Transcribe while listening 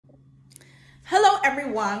Hello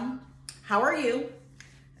everyone, how are you?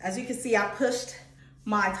 As you can see, I pushed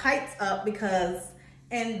my tights up because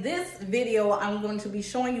in this video, I'm going to be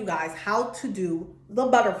showing you guys how to do the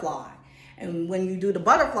butterfly. And when you do the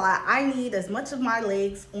butterfly, I need as much of my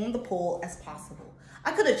legs on the pole as possible.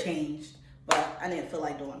 I could have changed, but I didn't feel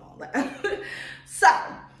like doing all that. So,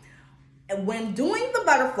 when doing the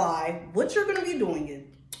butterfly, what you're gonna be doing is,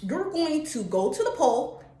 you're going to go to the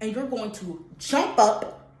pole and you're going to jump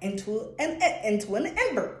up into an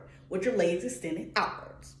invert with your legs extended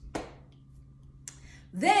outwards.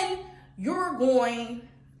 Then you're going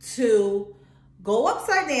to go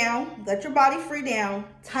upside down, let your body free down,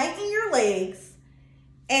 tighten your legs,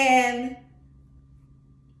 and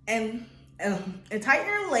tighten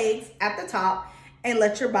your legs at the top and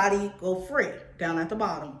let your body go free down at the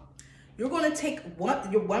bottom. You're going to take one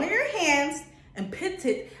of your hands and put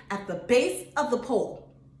it at the base of the pole.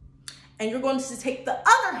 And you're going to take the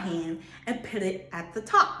other hand and put it at the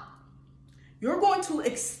top. You're going to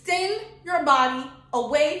extend your body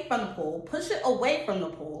away from the pole, push it away from the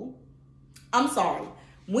pole. I'm sorry.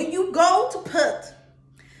 When you go to put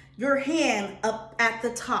your hand up at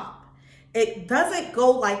the top, it doesn't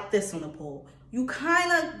go like this on the pole. You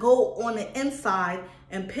kind of go on the inside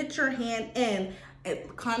and put your hand in,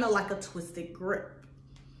 kind of like a twisted grip.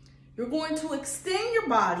 You're going to extend your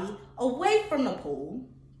body away from the pole.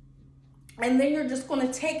 And then you're just going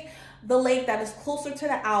to take the leg that is closer to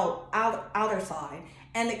the outer side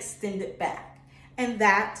and extend it back. And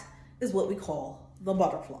that is what we call the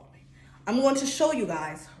butterfly. I'm going to show you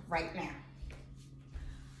guys right now.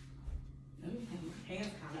 My hand's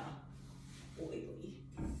kind of oily.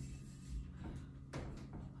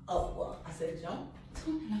 Oh, well, I said jump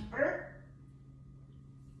to number.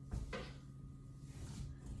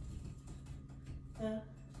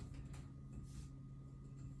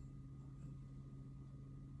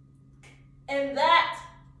 And that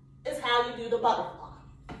is how you do the butterfly.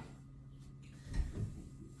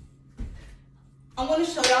 I'm going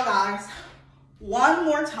to show y'all guys one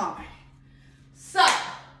more time. So,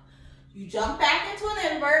 you jump back into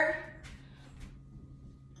an invert.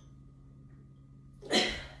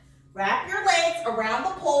 Wrap your legs around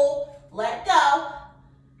the pole. Let go.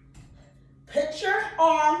 Put your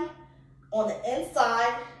arm on the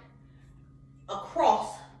inside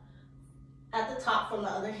across at the top from the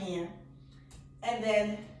other hand. And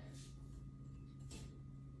then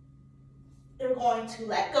you're going to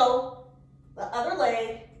let go the other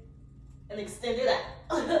leg and extend it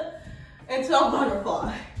out into a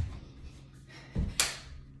butterfly.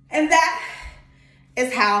 And that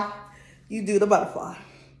is how you do the butterfly.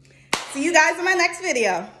 See you guys in my next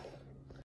video.